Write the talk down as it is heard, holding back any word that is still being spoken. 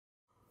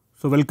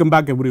So, welcome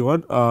back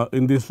everyone.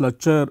 In this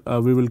lecture,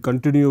 we will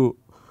continue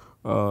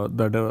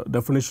the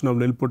definition of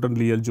nilpotent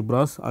Lie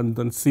algebras and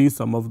then see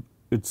some of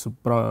its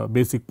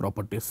basic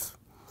properties.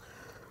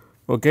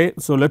 Okay.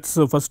 So, let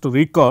us first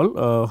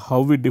recall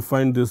how we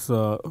define this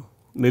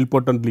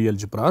nilpotent Lie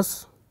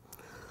algebras.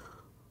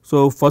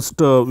 So, first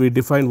we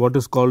define what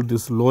is called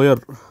this lower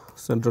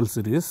central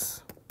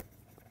series.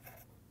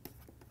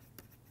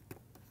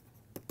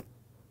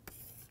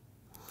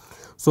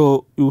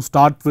 So, you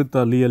start with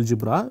a Lie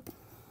algebra.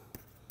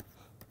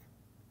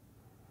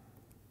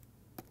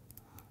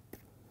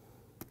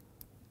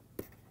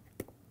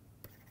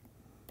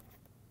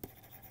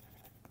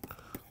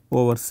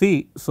 Over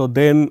C. So,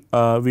 then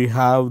we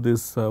have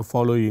this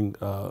following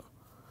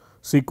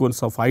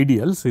sequence of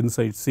ideals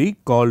inside C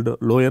called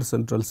lower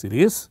central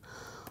series.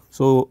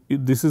 So,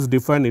 this is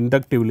defined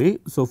inductively.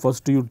 So,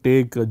 first you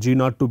take G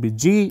naught to be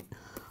G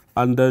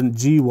and then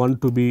G 1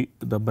 to be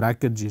the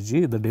bracket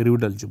GG, the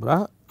derived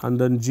algebra, and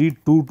then G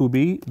 2 to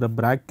be the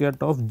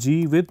bracket of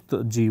G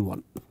with G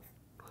 1.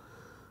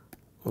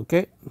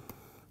 Okay.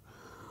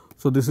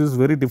 So, this is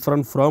very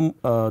different from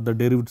the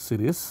derived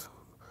series.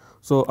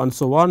 So, and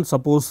so on.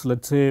 Suppose let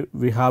us say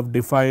we have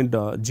defined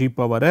G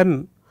power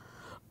n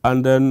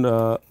and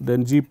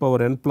then G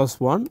power n plus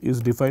 1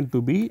 is defined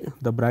to be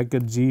the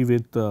bracket G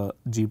with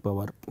G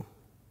power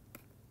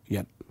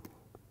n.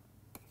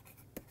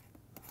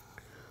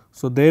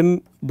 So,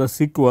 then the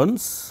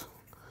sequence,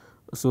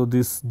 so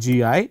this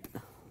G I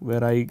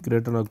where I greater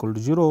than or equal to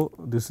 0,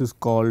 this is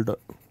called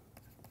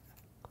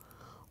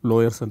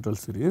lower central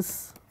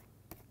series.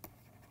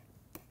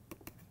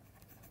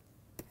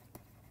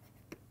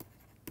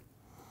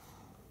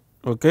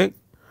 Okay.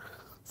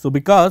 So,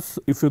 because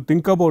if you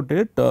think about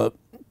it,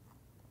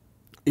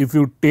 if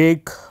you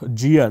take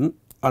G n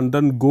and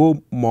then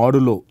go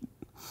modulo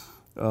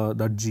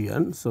that G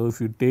n. So, if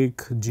you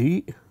take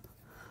G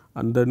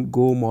and then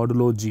go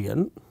modulo G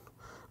n,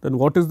 then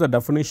what is the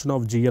definition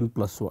of G n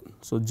plus 1?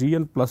 So, G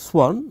n plus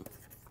 1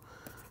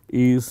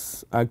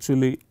 is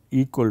actually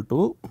equal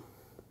to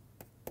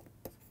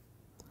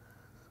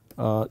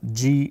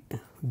G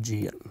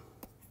G n.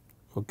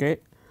 Okay.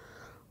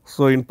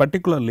 So, in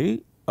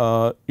particularly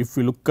if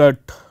we look at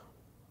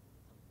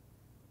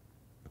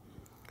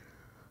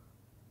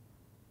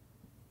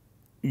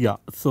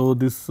so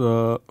this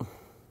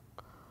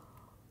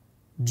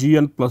G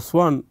n plus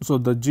 1. So,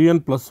 the G n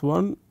plus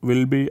 1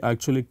 will be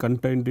actually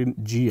contained in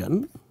G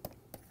n.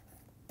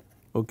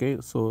 Okay.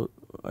 So,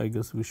 I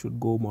guess we should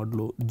go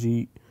modulo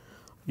G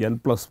n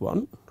plus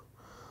 1.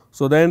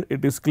 So, then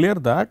it is clear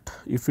that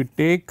if we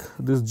take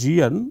this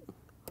G n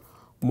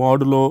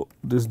modulo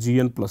this G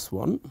n plus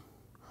 1.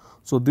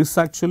 So, this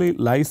actually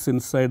lies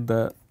inside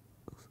the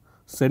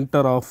center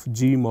of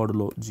G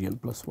modulo G n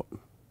plus 1.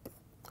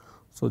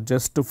 So,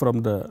 just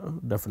from the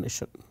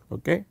definition.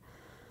 Okay.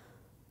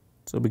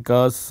 So,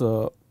 because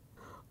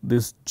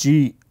this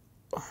G,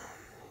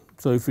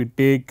 so if we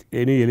take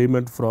any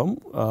element from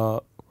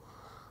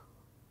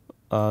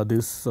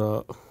this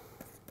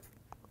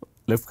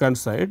left hand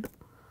side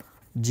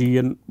G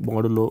n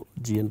modulo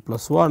G n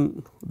plus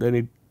 1, then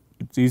it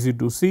is easy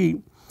to see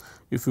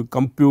if you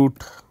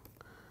compute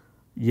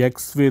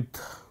x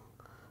with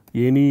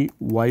any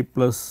y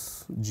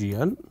plus G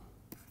n.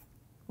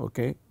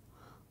 Okay.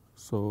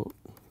 So,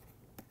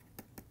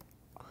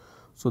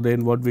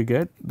 then what we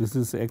get, this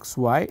is x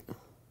y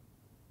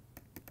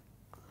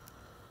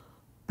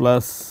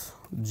plus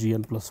G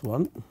n plus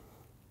 1.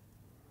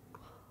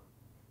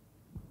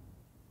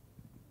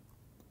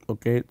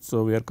 Okay.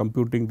 So, we are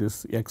computing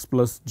this x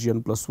plus G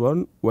n plus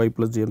 1, y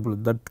plus G n plus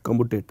that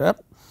commutator.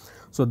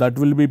 So, that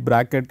will be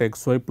bracket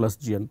x y plus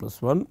G n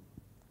plus 1.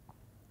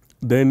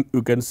 Then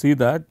you can see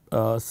that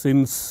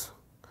since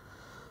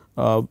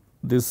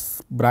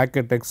this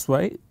bracket x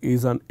y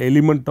is an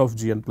element of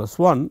G n plus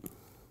 1.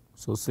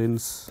 So,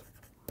 since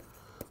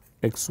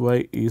x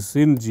y is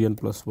in G n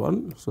plus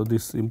 1. So,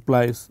 this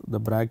implies the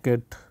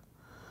bracket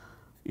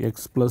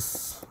x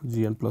plus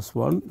G n plus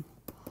 1,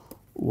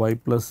 y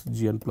plus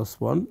G n plus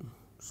 1.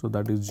 So,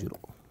 that is 0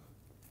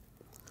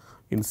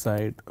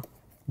 inside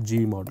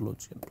G modulo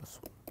G n plus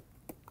 1.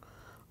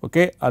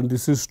 Okay. And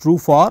this is true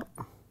for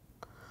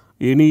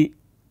any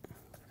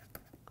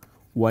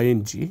y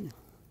in G.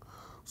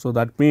 So,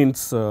 that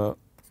means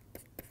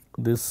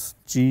this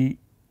G,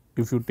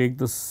 if you take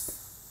this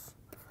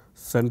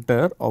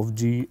center of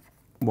G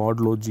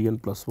modulo G n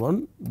plus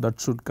 1, that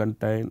should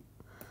contain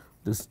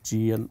this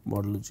G n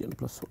modulo G n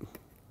plus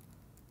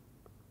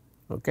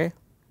 1. Okay.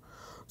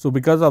 So,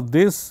 because of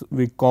this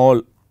we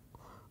call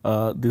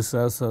this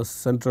as a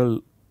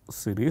central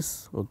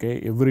series. Okay.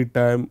 Every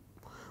time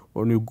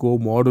when you go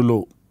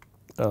modulo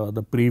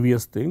the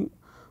previous thing,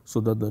 so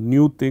that the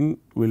new thing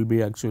will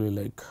be actually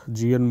like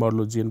G n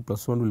modulo G n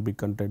plus 1 will be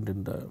contained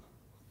in the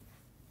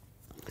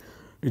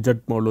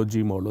Z modulo G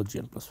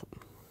n plus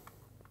 1.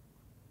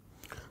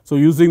 So,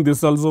 using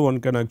this also one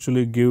can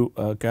actually give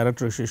a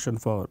characterization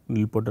for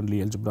nilpotent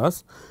Lie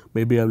algebras.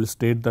 Maybe I will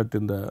state that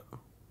in the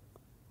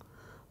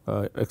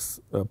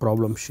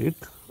problem sheet.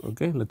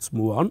 Okay. Let us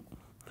move on.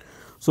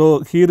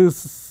 So, here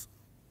is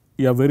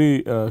yeah,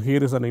 very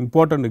here is an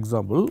important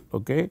example.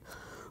 Okay.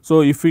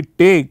 So, if we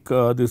take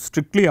the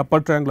strictly upper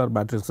triangular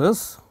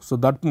matrices, so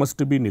that must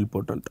be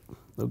nilpotent.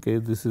 Okay.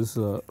 This is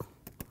a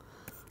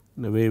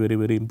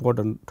very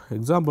important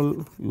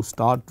example. You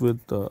start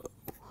with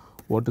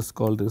what is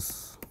called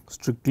this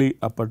strictly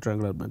upper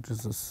triangular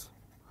matrices,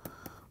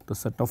 the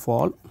set of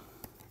all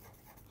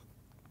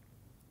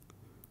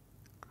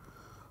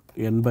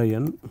n by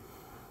n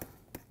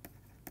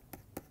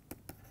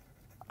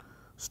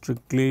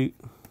strictly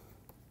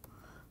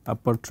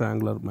upper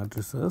triangular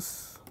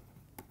matrices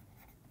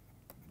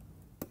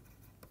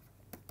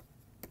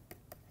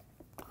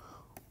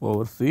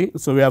over C.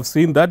 So, we have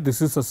seen that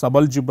this is a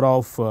subalgebra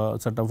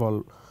of set of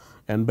all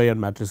n by n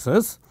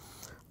matrices,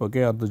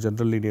 okay, or the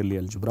general linear Lie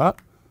algebra.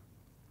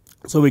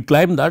 So, we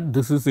claim that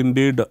this is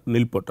indeed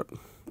nilpotent.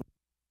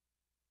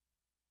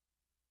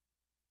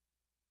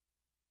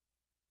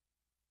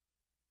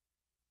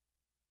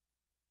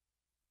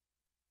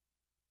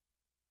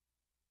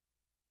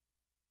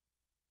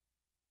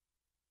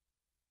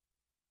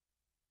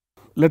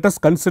 Let us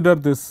consider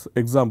this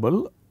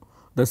example,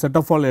 the set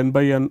of all n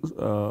by n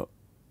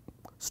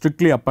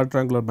strictly upper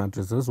triangular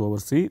matrices over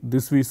C.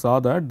 This we saw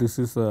that this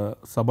is a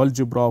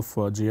subalgebra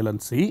of GL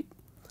and C,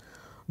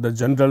 the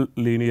general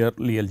linear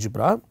Lie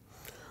algebra.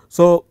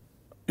 So,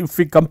 if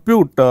we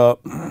compute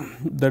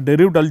the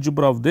derived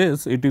algebra of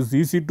this, it is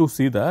easy to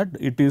see that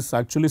it is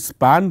actually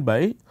spanned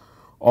by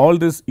all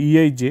this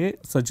Eij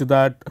such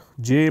that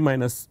j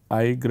minus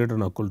I greater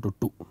than or equal to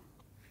 2.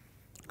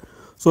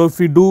 So, if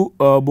we do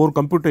more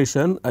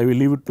computation, I will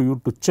leave it to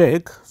you to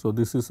check. So,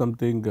 this is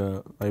something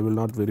I will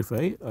not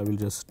verify, I will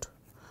just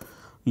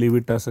leave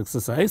it as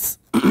exercise.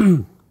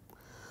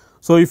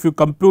 So, if you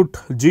compute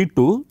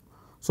G2,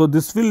 so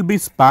this will be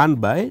spanned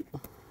by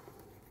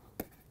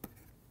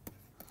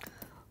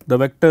the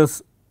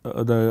vectors,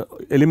 the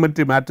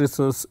elementary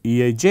matrices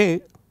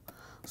Eij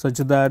such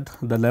that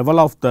the level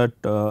of that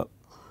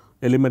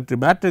elementary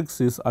matrix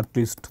is at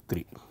least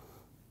 3.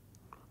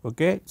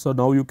 Okay. So,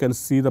 now you can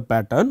see the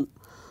pattern.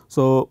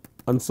 So,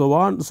 and so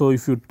on. So,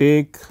 if you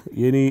take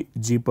any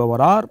g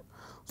power r,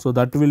 so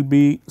that will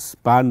be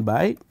spanned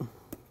by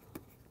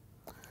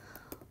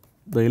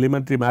the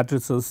elementary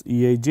matrices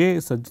Eij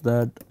such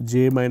that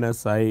j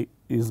minus I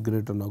is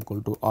greater than or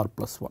equal to r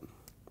plus 1.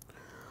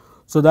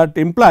 So, that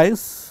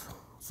implies,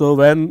 so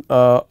when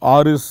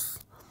r is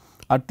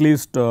at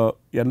least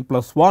n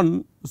plus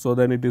 1, so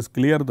then it is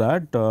clear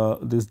that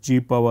this g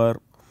power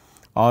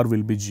r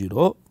will be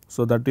 0.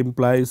 So, that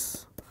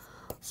implies,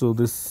 so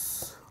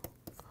this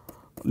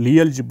Lie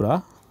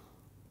algebra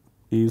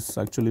is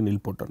actually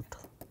nilpotent,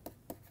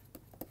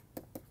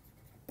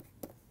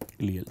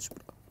 Lie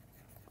algebra.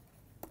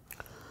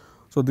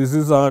 So, this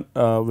is a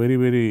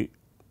very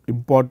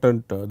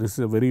important, this is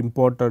a very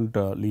important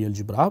Lie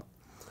algebra.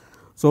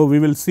 So, we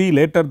will see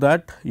later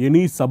that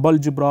any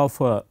subalgebra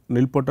of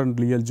nilpotent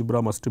Lie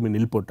algebra must be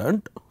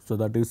nilpotent. So,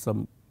 that is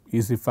some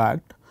easy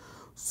fact.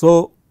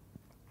 So,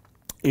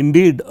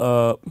 indeed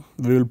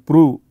we will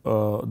prove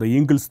the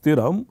Engel's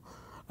theorem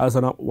as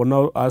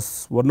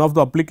one of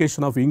the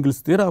application of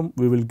Engel's theorem.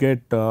 We will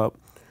get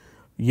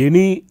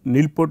any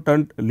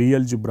nilpotent Lie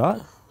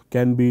algebra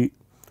can be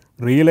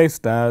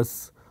realized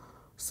as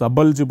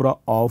subalgebra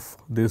of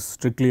this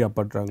strictly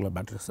upper triangular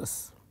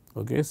matrices.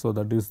 Okay. So,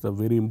 that is the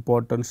very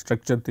important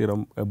structure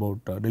theorem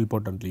about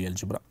nilpotent Lie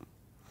algebra.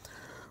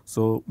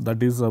 So,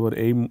 that is our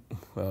aim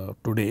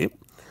today.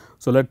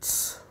 So, let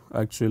us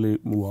actually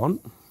move on.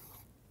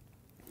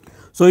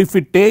 So, if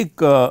we take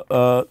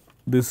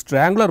this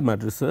triangular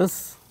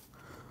matrices,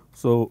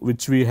 so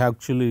which we have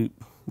actually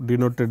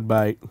denoted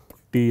by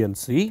T and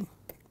C.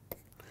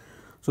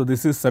 So,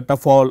 this is set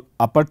of all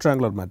upper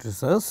triangular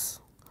matrices.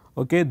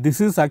 Okay. This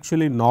is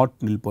actually not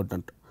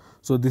nilpotent.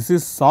 So, this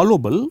is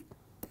solvable,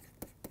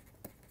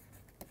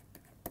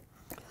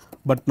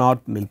 but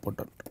not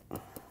nilpotent.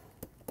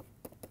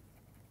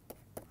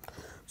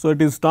 So,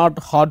 it is not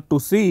hard to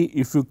see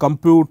if you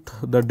compute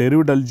the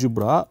derived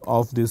algebra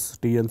of this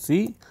T and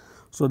C.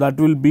 So, that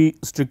will be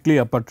strictly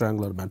upper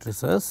triangular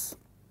matrices.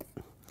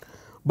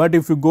 But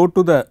if you go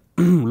to the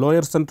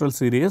lower central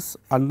series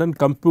and then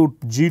compute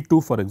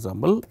G2 for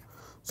example,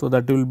 so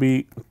that will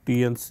be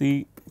T and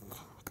C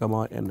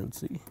comma N and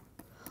C.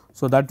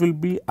 So, that will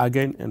be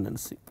again N and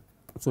C.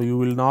 So, you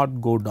will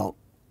not go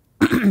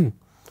down.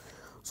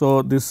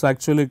 So, this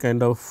actually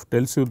kind of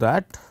tells you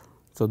that.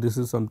 So, this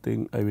is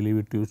something I will leave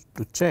it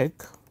to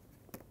check.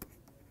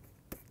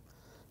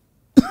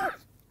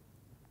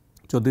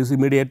 So, this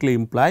immediately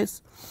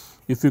implies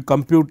if you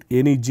compute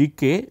any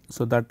GK,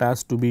 so that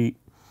has to be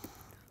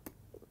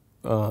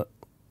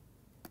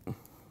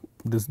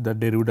this the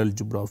derived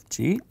algebra of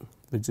G,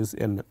 which is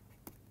N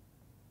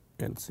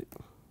C.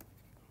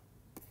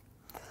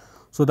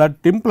 So, that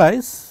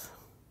implies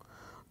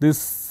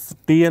this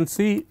T and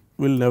C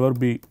will never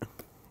be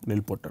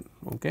nilpotent.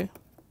 Okay.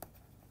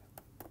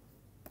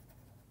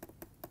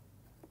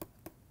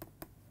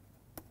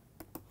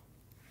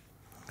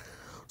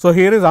 So,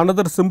 here is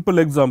another simple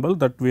example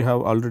that we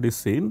have already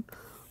seen.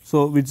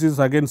 So, which is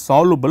again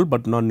solvable,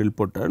 but not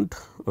nilpotent.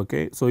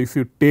 Okay. So, if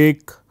you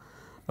take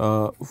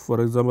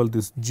for example,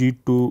 this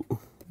G2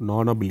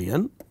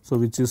 non-abelian, so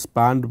which is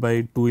spanned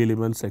by two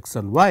elements x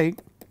and y,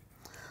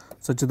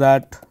 such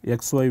that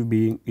x y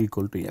being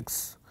equal to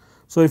x.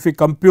 So, if we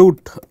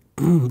compute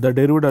the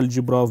derived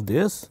algebra of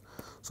this,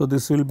 so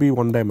this will be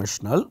one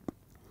dimensional,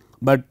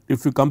 but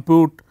if you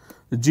compute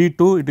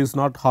G2, it is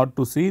not hard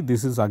to see,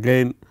 this is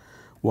again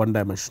one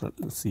dimensional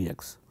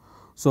Cx.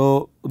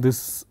 So,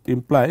 this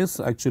implies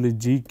actually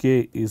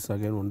Gk is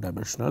again one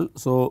dimensional.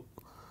 So,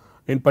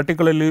 in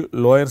particularly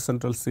lower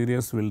central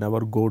series will never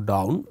go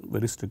down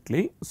very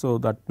strictly. So,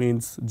 that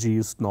means G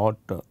is not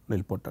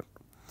nilpotent,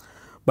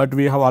 but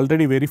we have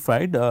already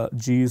verified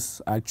G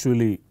is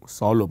actually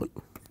solvable.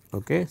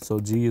 Okay. So,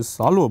 G is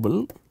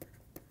solvable,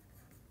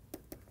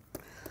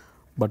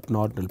 but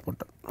not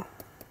nilpotent.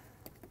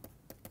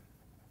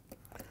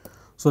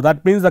 So,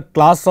 that means the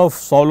class of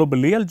solvable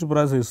Lie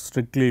algebras is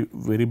strictly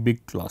very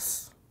big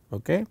class,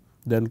 okay,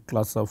 then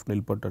class of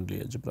nilpotent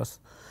Lie algebras.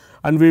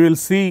 And we will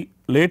see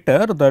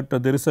later that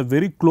there is a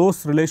very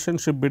close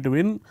relationship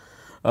between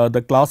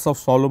the class of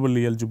solvable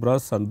Lie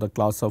algebras and the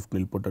class of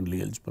nilpotent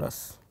Lie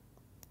algebras.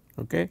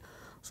 Okay.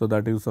 So,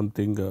 that is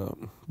something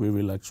we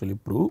will actually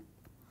prove.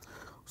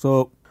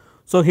 So,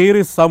 here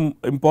is some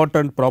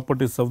important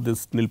properties of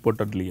this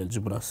nilpotent Lie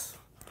algebras.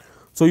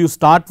 So, you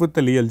start with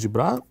the Lie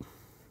algebra.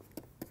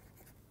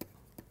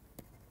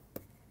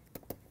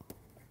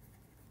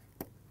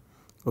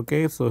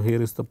 Okay. So,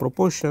 here is the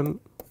proportion.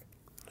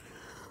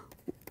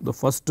 The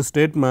first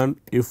statement,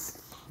 if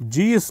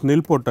G is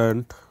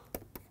nilpotent,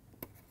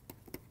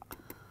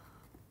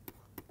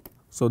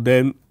 so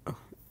then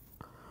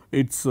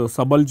its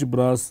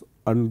subalgebras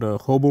and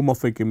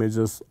homomorphic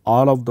images,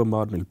 all of them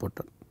are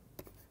nilpotent.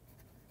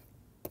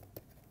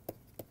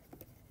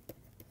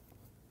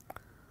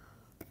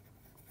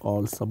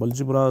 All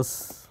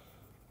subalgebras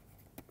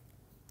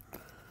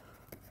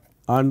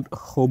and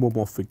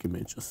homomorphic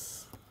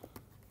images.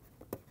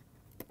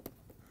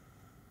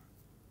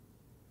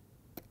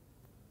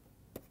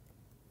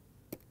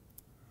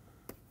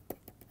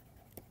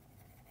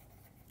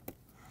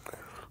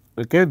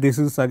 Okay, this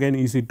is again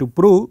easy to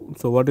prove.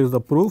 So, what is the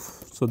proof?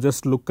 So,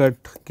 just look at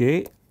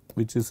K,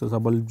 which is a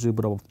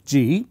subalgebra of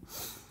G.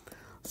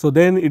 So,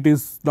 then it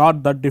is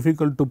not that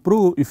difficult to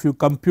prove if you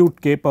compute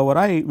K power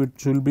I,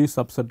 which will be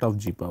subset of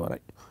G power I.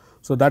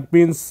 So, that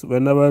means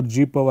whenever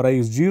G power I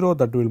is 0,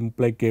 that will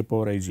imply K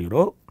power I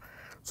 0.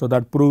 So,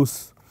 that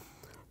proves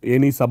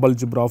any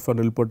subalgebra of a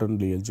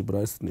nilpotent Lie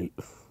algebra is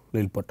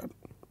nilpotent.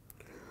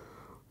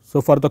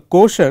 So, for the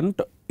quotient,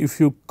 if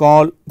you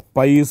call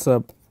pi is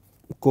a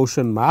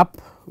quotient map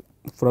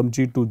from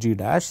G to G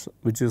dash,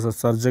 which is a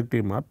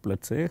surjective map,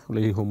 let us say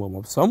Lie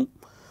homomorphism,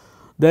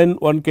 then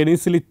one can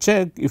easily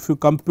check if you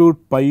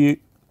compute pi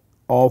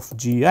of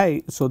G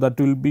I. So, that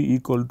will be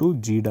equal to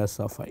G dash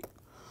of I.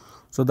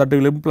 So, that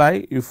will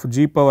imply if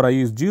G power I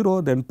is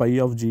 0, then pi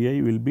of G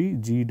I will be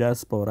G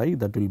dash power I,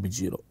 that will be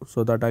 0.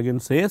 So, that again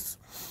says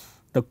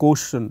the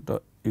quotient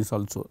is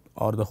also,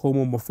 or the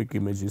homomorphic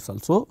image is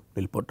also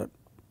nilpotent.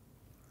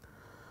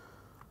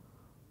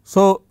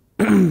 So,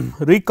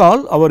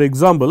 recall our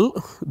example,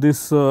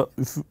 this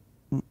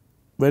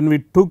when we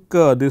took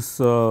this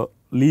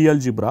Lie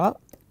algebra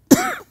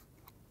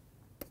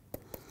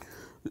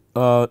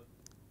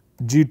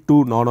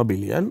G2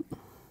 non-abelian.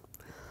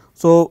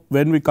 So,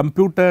 when we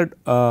computed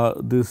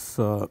this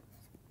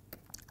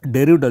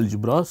derived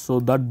algebra, so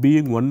that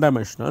being one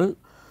dimensional,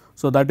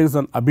 so that is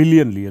an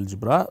abelian Lie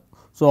algebra.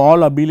 So, all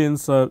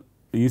abelians are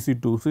easy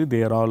to see,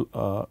 they are all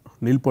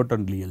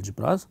nilpotent Lie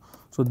algebras.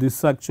 So, this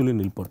is actually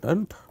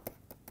nilpotent.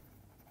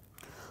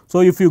 So,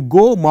 if you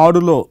go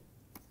modulo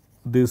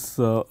this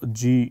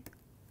G1,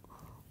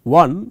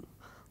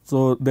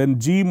 so then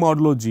G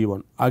modulo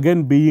G1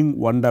 again being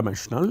one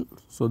dimensional.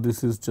 So,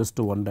 this is just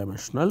one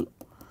dimensional.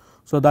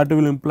 So, that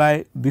will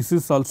imply this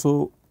is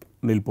also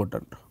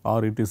nilpotent,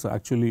 or it is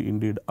actually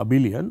indeed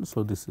abelian.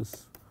 So, this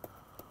is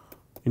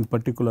in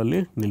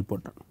particularly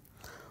nilpotent.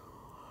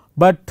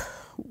 But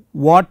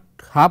what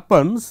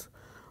happens,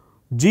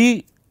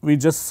 G we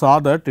just saw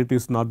that it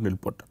is not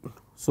nilpotent.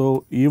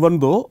 So, even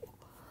though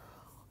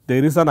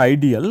there is an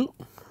ideal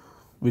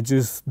which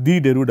is the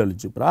derived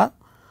algebra,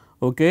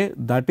 okay,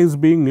 that is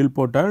being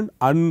nilpotent,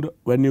 and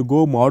when you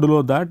go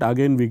modulo that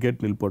again we get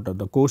nilpotent,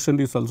 the quotient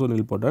is also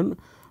nilpotent,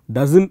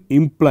 does not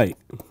imply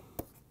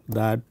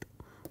that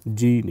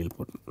G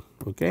nilpotent.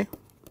 Okay.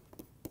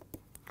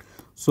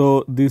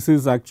 So, this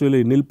is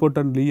actually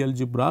nilpotent Lie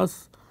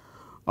algebras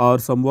are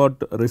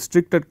somewhat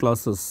restricted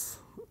classes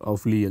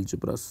of Lie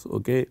algebras.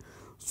 Okay.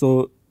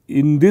 So,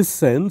 in this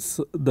sense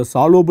the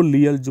solvable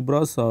Lie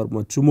algebras are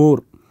much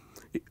more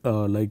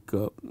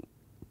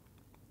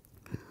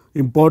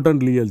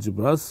important Lie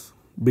algebras,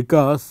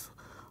 because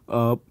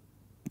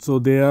so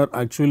they are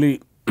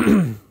actually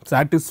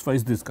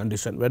satisfies this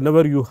condition.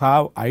 Whenever you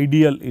have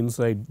ideal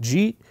inside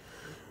G,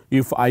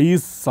 if I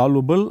is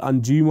solvable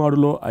and G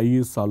modulo I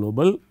is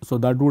solvable, so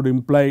that would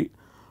imply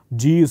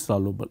G is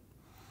solvable.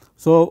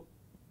 So,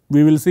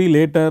 we will see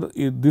later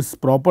this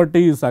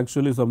property is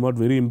actually somewhat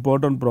very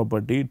important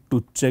property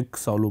to check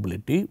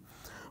solvability,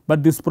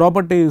 but this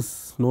property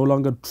is no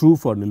longer true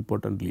for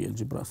nilpotent Lie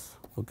algebras.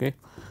 Okay.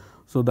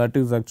 So, that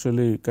is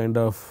actually kind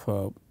of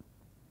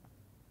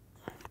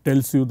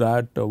tells you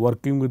that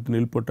working with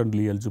nilpotent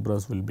Lie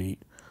algebras will be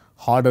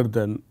harder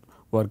than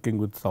working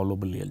with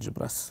solvable Lie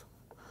algebras.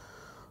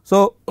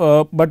 So,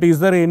 but is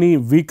there any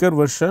weaker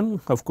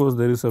version? Of course,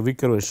 there is a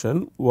weaker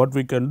version. What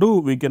we can do,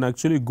 we can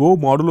actually go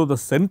modulo the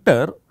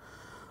center.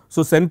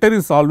 So, center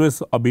is always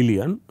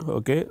abelian.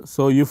 Okay.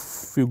 So,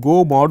 if you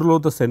go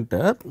modulo the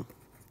center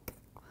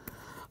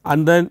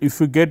and then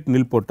if you get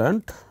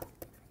nilpotent,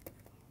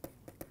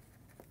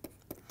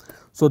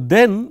 so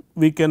then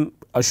we can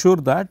assure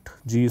that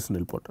G is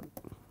nilpotent.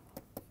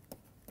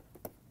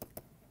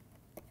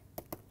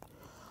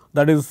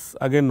 That is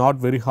again not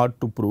very hard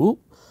to prove.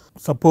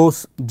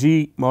 Suppose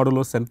G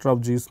modulo center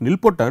of G is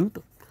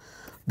nilpotent,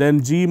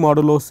 then G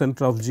modulo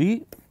center of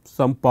G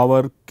some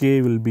power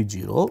k will be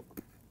 0.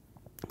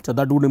 So,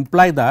 that would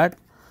imply that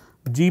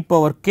G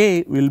power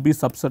k will be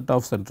subset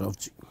of center of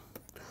G.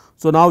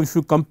 So, now if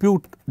you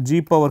compute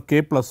G power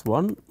k plus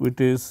 1,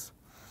 which is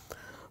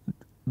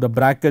the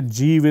bracket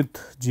G with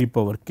G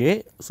power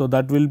k. So,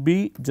 that will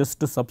be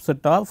just a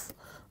subset of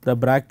the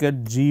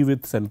bracket G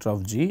with center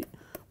of G,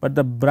 but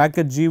the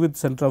bracket G with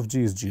center of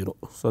G is 0.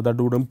 So, that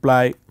would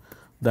imply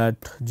that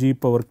G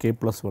power k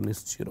plus 1 is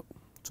 0.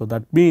 So,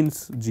 that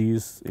means G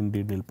is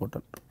indeed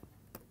nilpotent.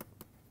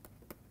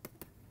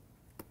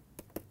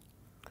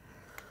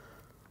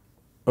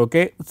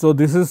 Okay. So,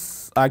 this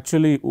is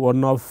actually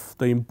one of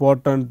the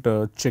important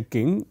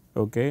checking.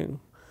 Okay.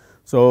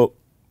 So,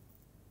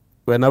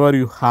 whenever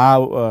you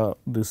have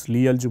this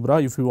Lie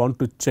algebra, if you want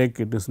to check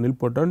it is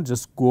nilpotent,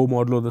 just go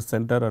modulo the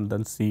center and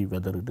then see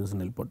whether it is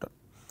nilpotent.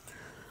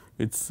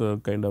 It's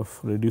kind of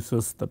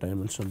reduces the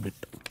dimension bit.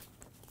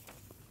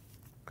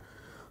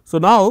 So,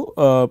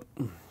 now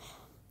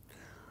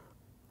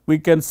we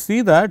can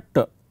see that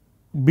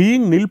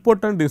being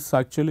nilpotent is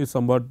actually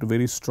somewhat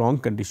very strong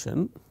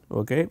condition.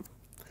 Okay.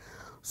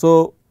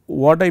 So,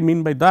 what I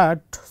mean by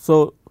that?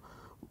 So,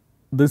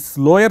 this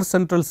lower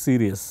central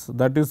series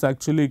that is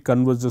actually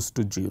converges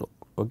to 0.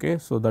 Okay.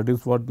 So, that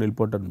is what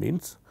nilpotent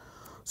means.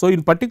 So,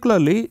 in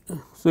particularly,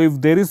 so if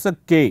there is a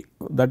k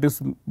that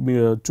is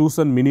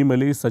chosen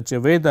minimally such a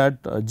way that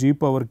G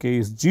power k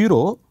is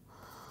 0.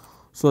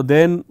 So,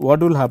 then what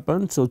will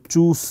happen? So,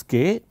 choose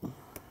k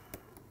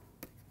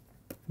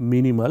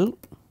minimal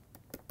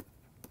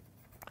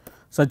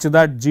such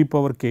that G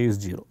power k is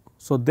 0.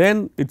 So,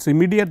 then it is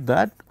immediate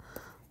that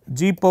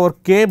G power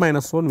k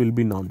minus 1 will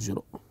be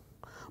non-zero.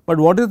 But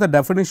what is the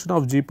definition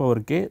of G power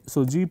k?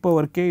 So, G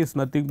power k is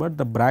nothing but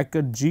the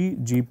bracket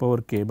G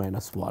power k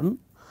minus 1.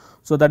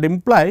 So, that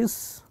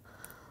implies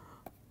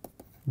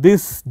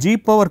this G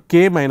power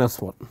k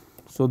minus 1.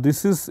 So,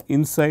 this is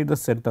inside the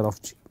center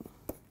of G.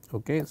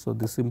 Okay. So,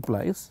 this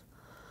implies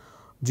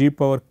G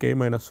power k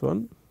minus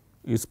 1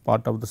 is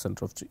part of the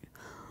center of G.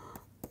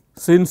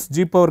 Since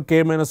G power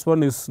k minus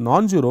 1 is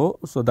non-zero,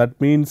 so that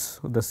means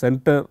the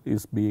center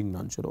is being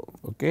non-zero.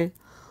 Okay.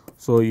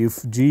 So,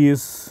 if G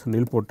is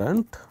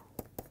nilpotent,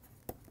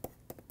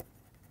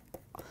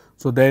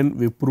 so then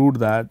we proved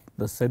that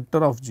the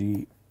center of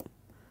G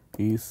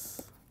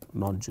is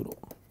non-zero.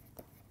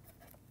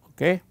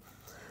 Okay.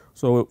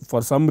 So,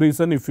 for some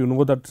reason if you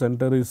know that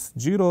center is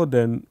 0,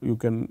 then you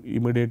can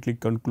immediately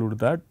conclude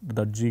that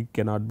G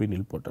cannot be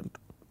nilpotent.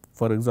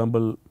 For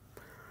example,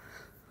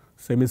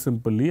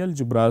 semi-simple Lie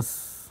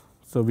algebras.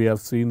 So, we have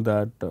seen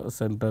that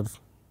center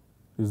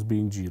is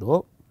being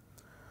 0.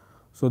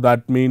 So,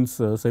 that means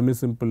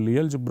semi-simple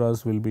Lie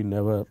algebras will be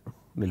never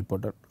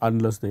nilpotent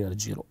unless they are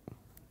 0.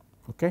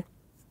 Okay.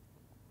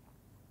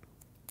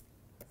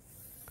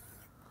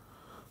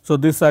 So,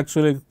 this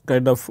actually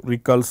kind of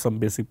recalls some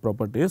basic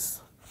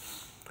properties.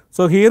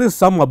 So, here is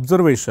some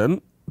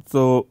observation.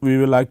 So, we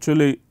will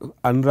actually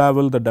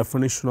unravel the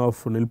definition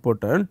of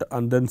nilpotent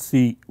and then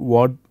see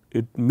what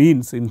it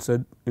means in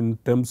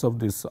terms of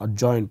this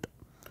adjoint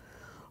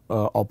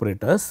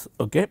operators.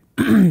 Okay.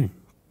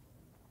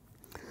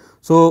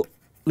 So,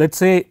 let us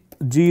say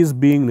G is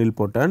being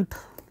nilpotent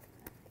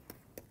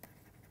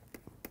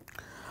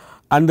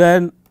and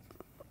then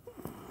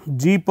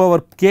G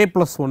power k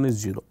plus 1 is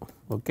 0.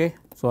 Okay.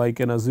 So, I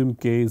can assume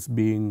k is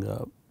being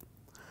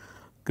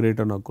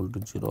greater than or equal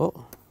to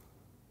 0.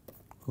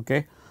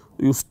 Okay.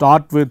 You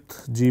start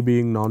with G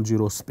being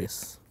non-zero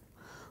space.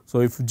 So,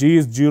 if G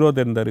is 0,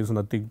 then there is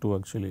nothing to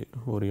actually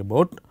worry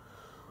about.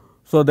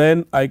 So,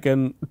 then I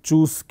can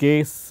choose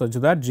k such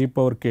that G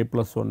power k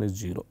plus 1 is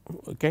 0.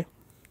 Okay.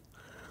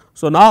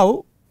 So,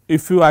 now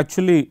if you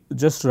actually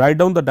just write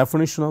down the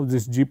definition of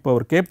this G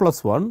power k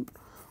plus 1,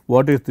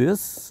 what is this?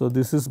 So,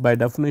 this is by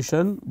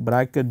definition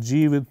bracket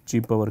G with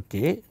G power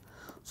k.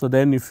 So,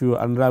 then if you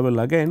unravel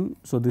again,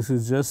 so this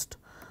is just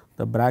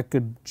the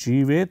bracket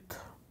G with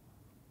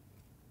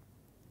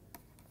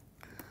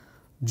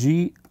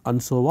G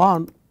and so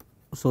on.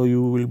 So,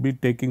 you will be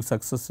taking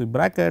successive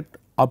bracket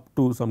up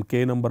to some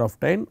k number of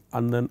 10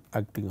 and then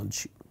acting on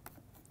G.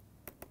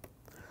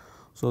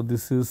 So,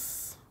 this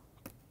is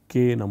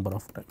k number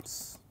of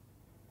times.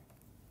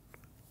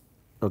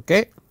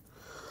 Okay.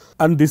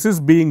 And this is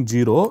being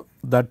 0,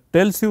 that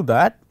tells you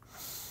that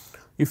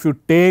if you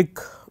take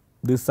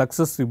the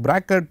successive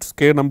brackets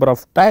k number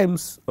of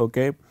times,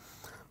 okay,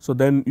 so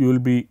then you will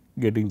be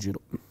getting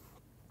 0.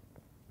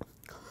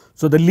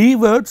 So, the Lie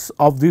words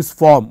of this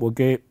form,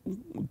 okay,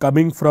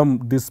 coming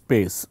from this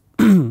space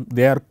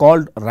they are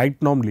called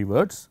right norm Lie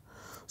words.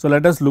 So,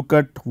 let us look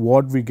at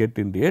what we get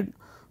indeed.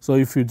 So,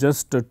 if you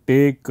just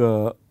take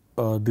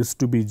this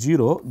to be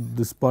 0,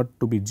 this part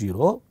to be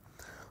 0.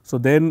 So,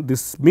 then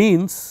this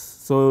means,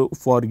 so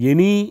for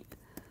any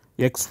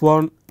x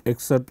 1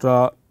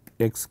 etcetera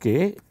x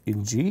k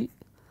in G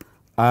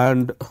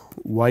and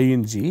y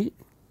in G,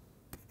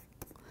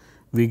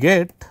 we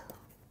get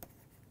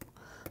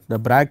the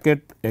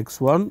bracket x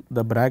 1,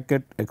 the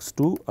bracket x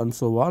 2 and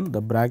so on,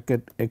 the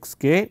bracket x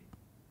k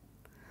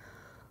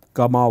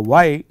comma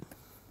y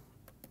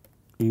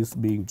is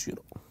being 0.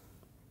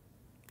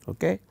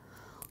 Okay.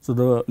 So,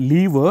 the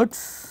Lie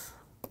words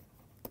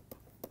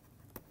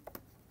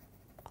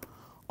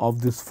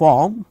of this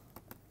form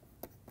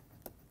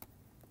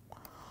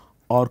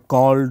are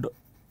called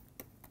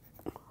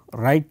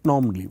right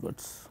norm Lie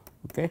words.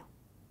 Okay.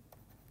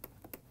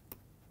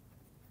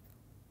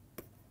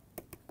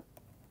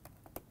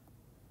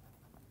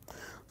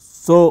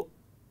 So,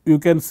 you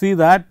can see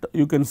that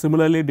you can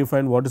similarly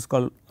define what is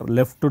called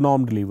left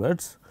normed Lie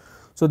words.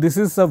 So, this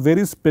is a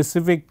very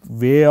specific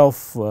way of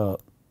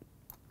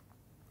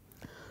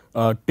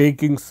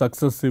taking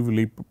successive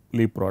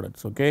Lie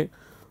products. Okay.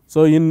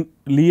 So, in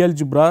Lie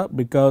algebra,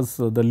 because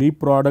the Lie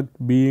product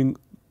being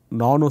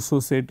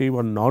non-associative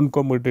and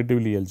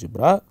non-commutative Lie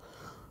algebra,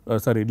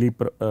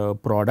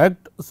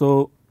 product.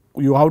 So,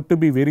 you have to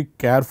be very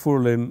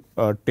careful in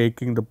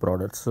taking the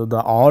product. So,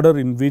 the order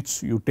in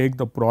which you take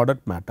the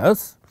product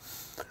matters.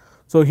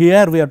 So,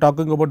 here we are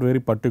talking about very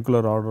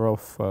particular order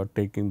of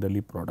taking the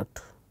Lie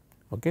product.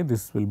 Okay.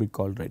 This will be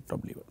called right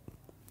norm Lie word.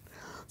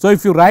 So,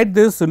 if you write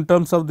this in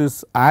terms of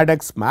this add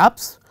x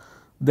maps,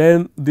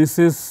 then this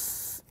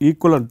is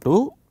equivalent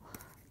to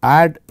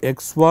add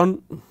x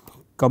 1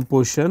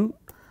 composition,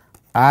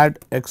 add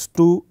x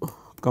 2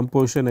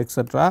 composition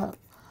etcetera,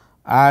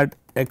 add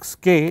x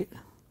k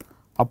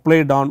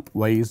applied on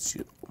y is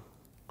 0.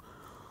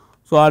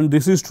 So, and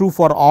this is true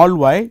for all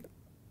y.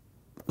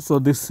 So,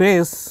 this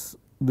says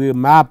the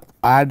map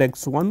add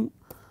x 1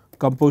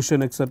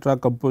 composition etcetera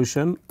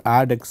composition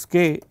add x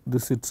k,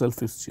 this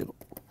itself is 0,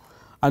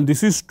 and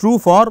this is true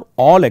for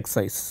all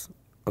xi's.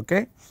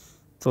 Okay.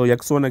 So,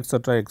 x 1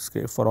 etcetera x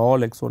k, for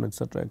all x 1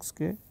 etcetera x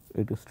k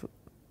it is true.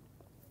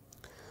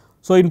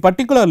 So, in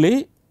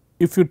particularly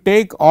if you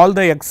take all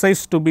the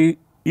xi's to be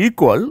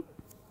equal,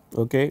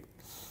 okay,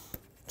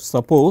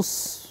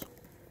 suppose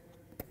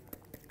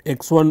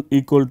x 1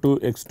 equal to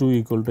x 2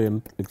 equal to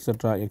n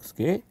etcetera x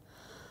k,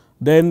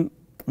 then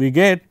we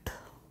get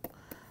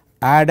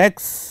add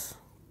x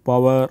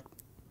power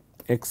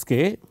x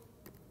k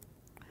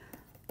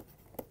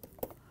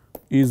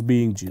is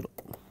being 0.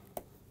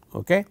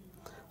 Okay.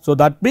 So,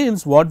 that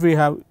means what we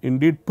have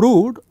indeed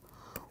proved,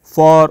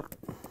 for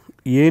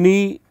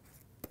any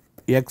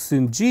x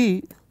in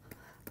G,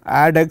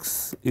 add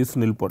x is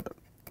nilpotent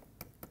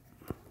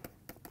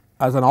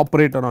as an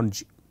operator on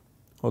G.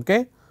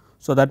 Okay.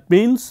 So, that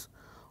means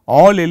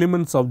all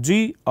elements of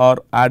G are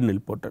add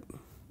nilpotent.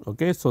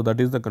 Okay. So,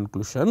 that is the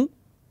conclusion.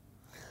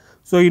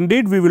 So,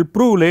 indeed we will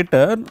prove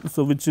later,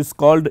 so which is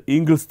called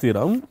Engel's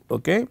theorem.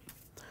 Okay.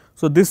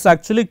 So, this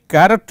actually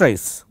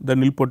characterize the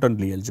nilpotent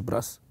Lie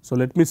algebras. So,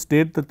 let me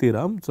state the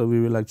theorem. So, we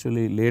will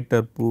actually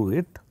later prove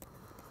it.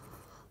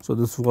 So,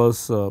 this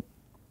was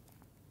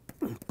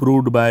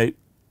proved by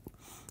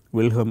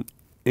Wilhelm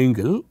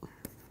Engel.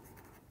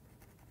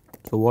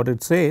 So, what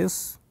it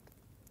says,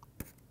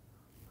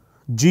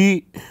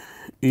 G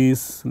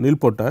is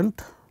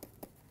nilpotent.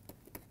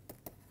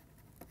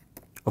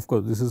 Of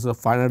course, this is a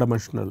finite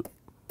dimensional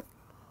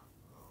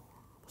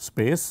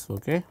space.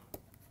 Okay.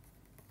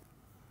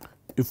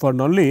 If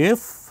and only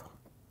if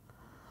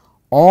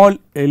all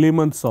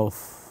elements of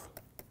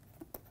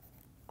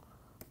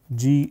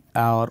G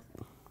are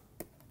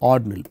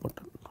odd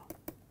nilpotent.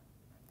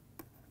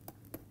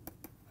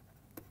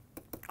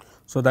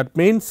 So, that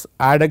means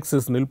add x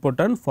is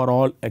nilpotent for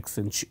all x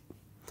in G.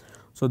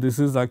 So, this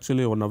is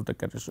actually one of the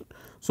characteristics.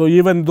 So,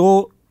 even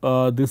though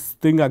this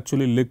thing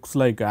actually looks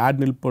like add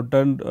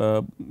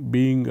nilpotent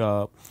being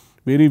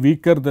very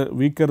weaker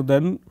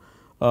than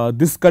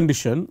this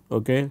condition.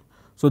 Okay.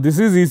 So, this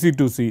is easy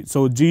to see.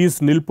 So, G is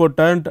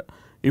nilpotent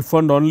if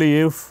and only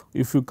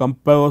if you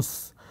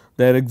compose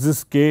there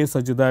exists k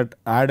such that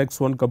add x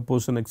 1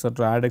 composition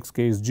etcetera add x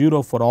k is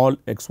 0 for all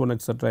x 1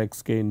 etcetera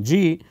x k in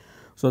G.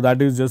 So,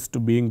 that is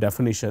just being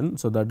definition.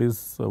 So, that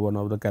is one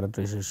of the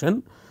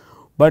characterization,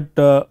 but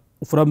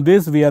from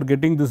this we are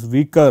getting this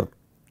weaker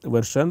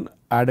version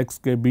add x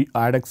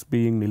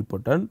being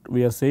nilpotent.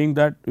 We are saying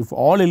that if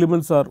all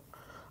elements are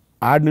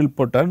add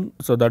nilpotent,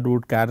 so that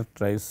would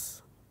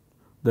characterize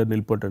the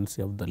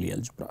nilpotency of the Lie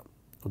algebra.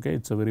 Okay.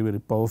 It is a very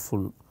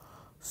powerful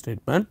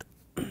statement.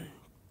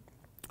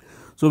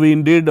 So, we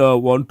indeed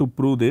want to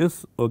prove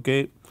this.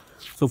 Okay.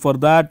 So, for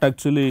that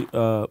actually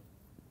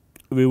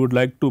we would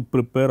like to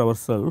prepare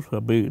ourselves a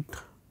bit.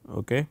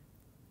 Okay.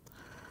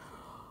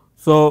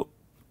 So,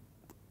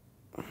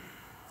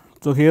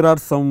 here are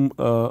some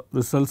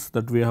results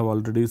that we have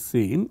already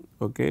seen.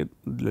 Okay.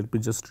 Let me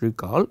just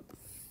recall.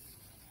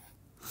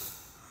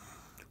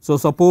 So,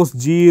 suppose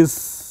G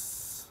is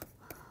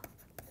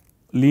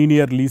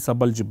linear Lie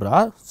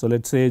subalgebra. So,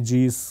 let us say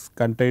G is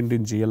contained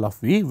in GL of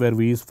V, where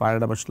V is 5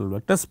 dimensional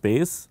vector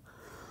space.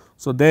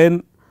 So,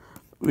 then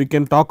we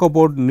can talk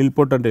about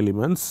nilpotent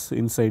elements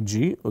inside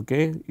G.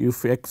 Okay.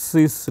 If X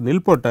is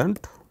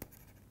nilpotent,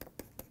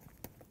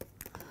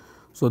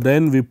 so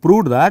then we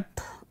proved that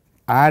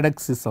add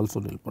X is also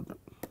nilpotent.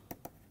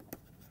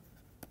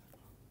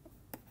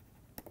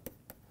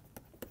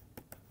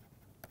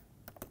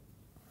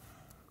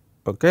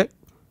 Okay.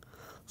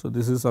 So,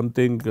 this is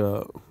something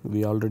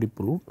we already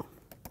proved.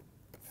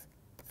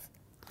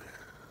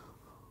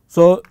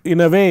 So,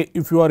 in a way,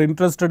 if you are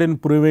interested in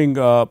proving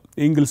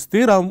Engel's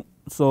theorem,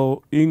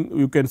 so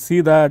you can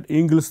see that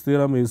Engel's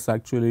theorem is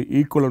actually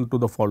equivalent to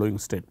the following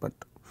statement.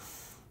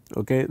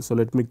 Okay. So,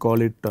 let me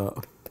call it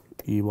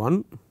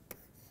E1.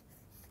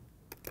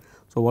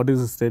 So, what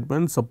is the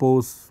statement?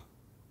 Suppose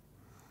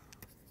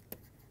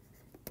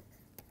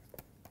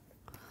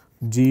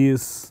G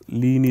is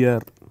linear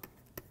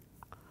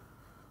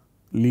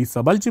Lie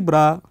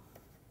subalgebra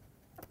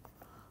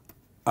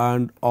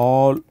and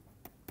all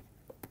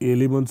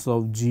elements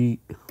of G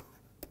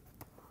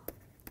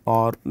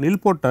are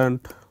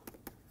nilpotent.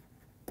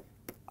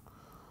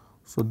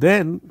 So,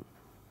 then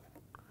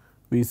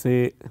we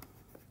say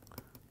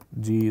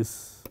G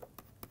is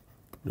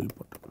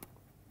nilpotent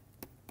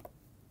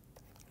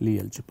Lie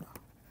algebra.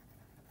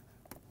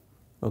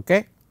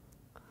 Okay.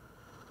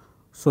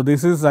 So,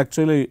 this is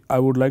actually I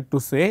would like to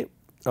say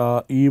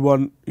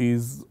E1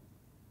 is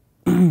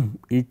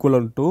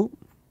equivalent to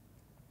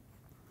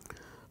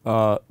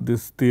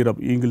this theorem,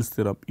 Engel's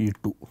theorem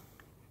E2.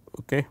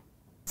 Okay.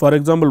 For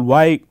example,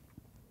 why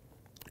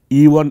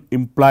E1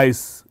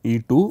 implies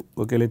E2?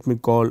 Okay, let me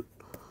call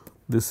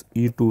this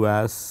E2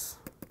 as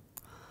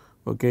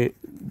okay,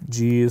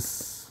 G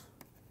is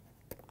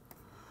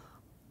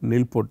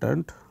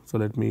nilpotent. So,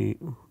 let me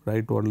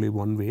write only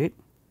one way.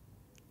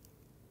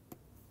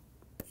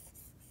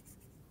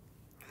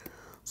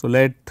 So,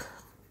 let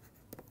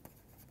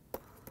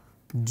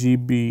G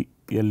be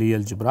a Lie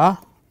algebra.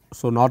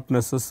 So, not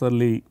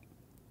necessarily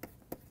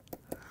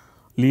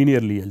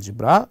linear Lie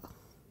algebra,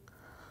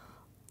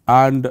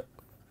 and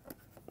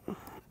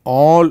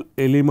all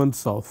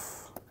elements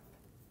of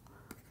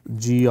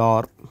G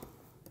are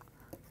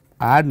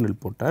add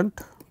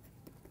nilpotent.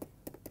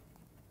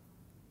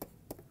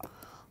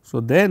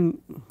 So, then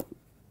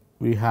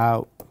we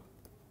have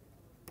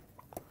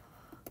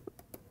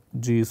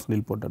G is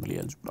nilpotent Lie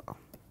algebra.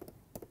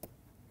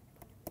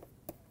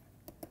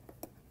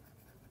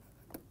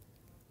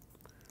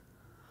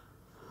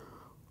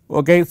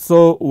 Okay.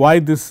 So, why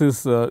this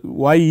is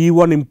why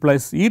E1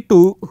 implies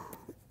E2?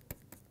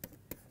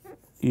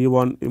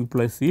 E1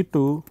 implies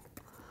E2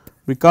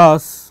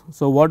 because,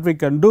 so what we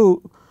can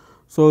do,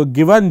 so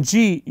given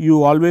G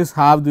you always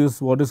have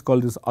this what is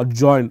called this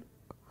adjoint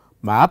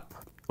map.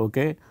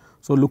 Okay.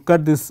 So, look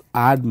at this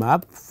add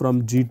map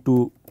from G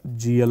to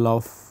GL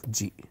of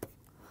G.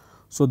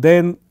 So,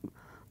 then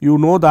you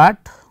know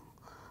that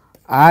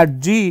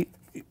add G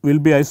will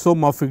be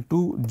isomorphic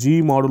to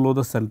G modulo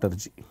the center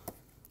G.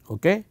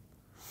 Okay.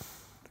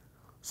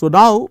 So,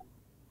 now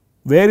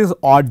where is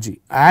odd G?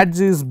 Add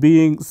G is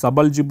being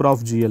subalgebra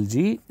of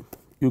GLG.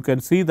 You can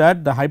see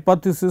that the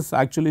hypothesis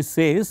actually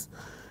says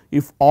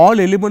if all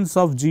elements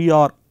of G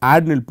are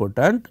add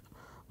nilpotent,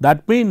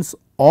 that means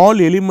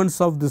all elements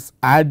of this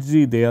add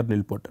G they are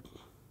nilpotent.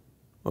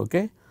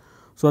 Okay.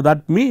 So,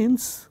 that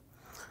means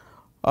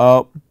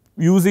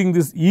using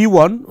this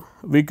E1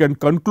 we can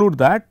conclude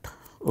that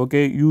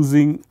okay,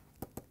 using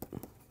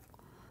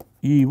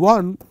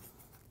E1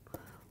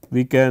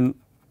 we can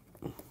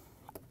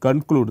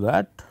conclude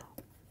that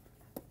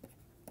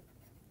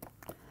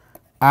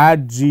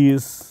add G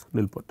is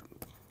nilpotent.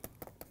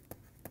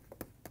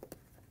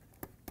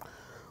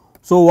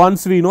 So,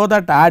 once we know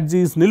that add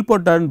G is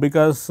nilpotent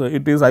because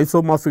it is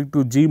isomorphic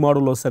to G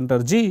modulo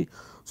center G.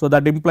 So,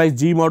 that implies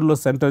G modulo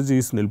center G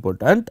is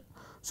nilpotent.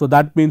 So,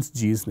 that means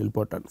G is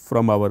nilpotent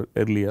from our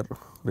earlier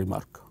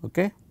remark.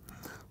 Okay.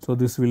 So,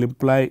 this will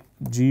imply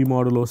G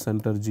modulo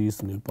center G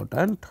is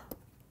nilpotent.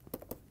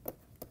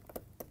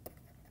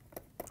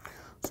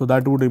 So,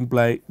 that would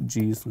imply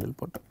G is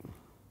nilpotent.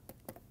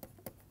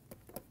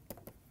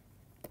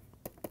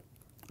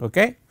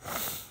 Okay.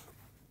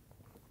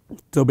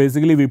 So,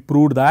 basically we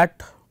proved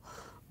that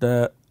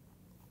the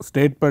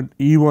statement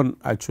E1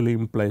 actually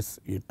implies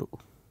E2.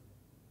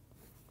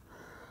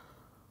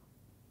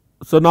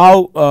 So,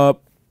 now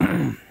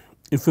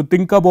if you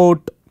think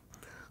about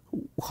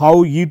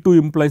how E2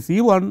 implies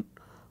E1,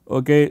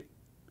 okay,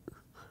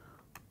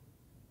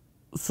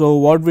 so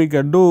what we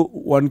can do,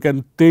 one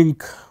can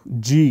think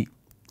G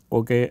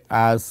okay,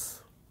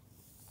 as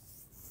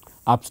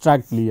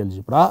abstract Lie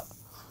algebra.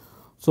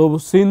 So,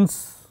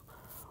 since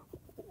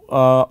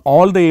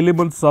all the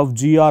elements of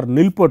G are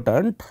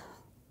nilpotent,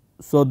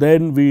 so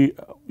then we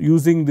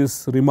using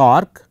this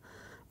remark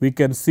we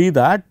can see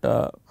that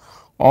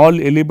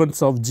all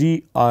elements of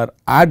G are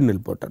add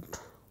nilpotent.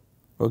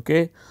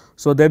 Okay.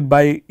 So, then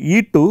by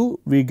E2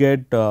 we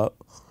get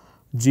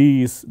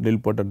G is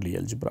nilpotent Lie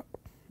algebra.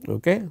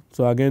 Okay.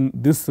 So, again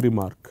this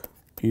remark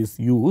is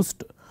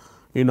used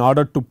in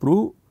order to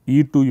prove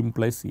E2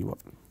 implies E1.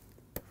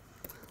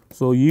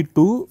 So,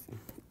 E2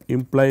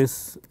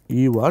 implies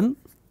E1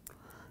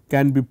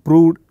 can be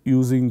proved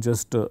using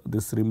just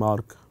this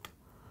remark,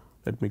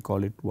 let me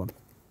call it 1.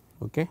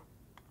 Okay.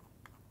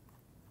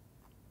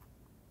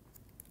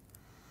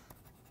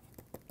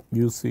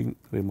 Using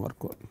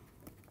remark 1.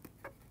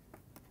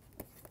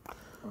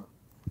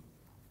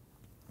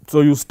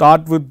 So, you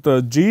start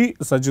with G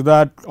such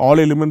that all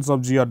elements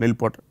of G are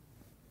nilpotent.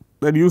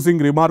 Then using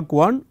remark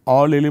 1,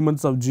 all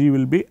elements of G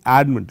will be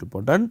add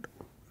nilpotent.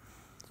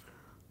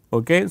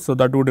 Okay. So,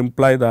 that would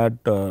imply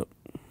that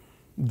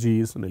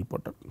G is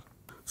nilpotent.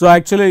 So,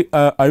 actually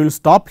I will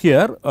stop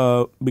here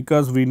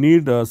because we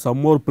need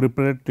some more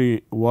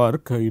preparatory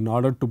work in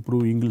order to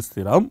prove English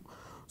theorem.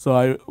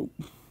 So,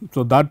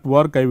 that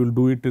work I will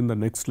do it in the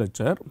next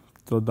lecture.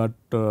 So, that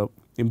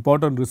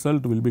important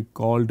result will be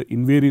called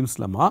invariance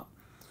lemma.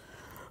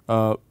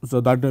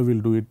 So, that I will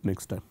do it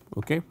next time.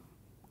 Okay.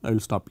 I will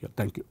stop here.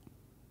 Thank you.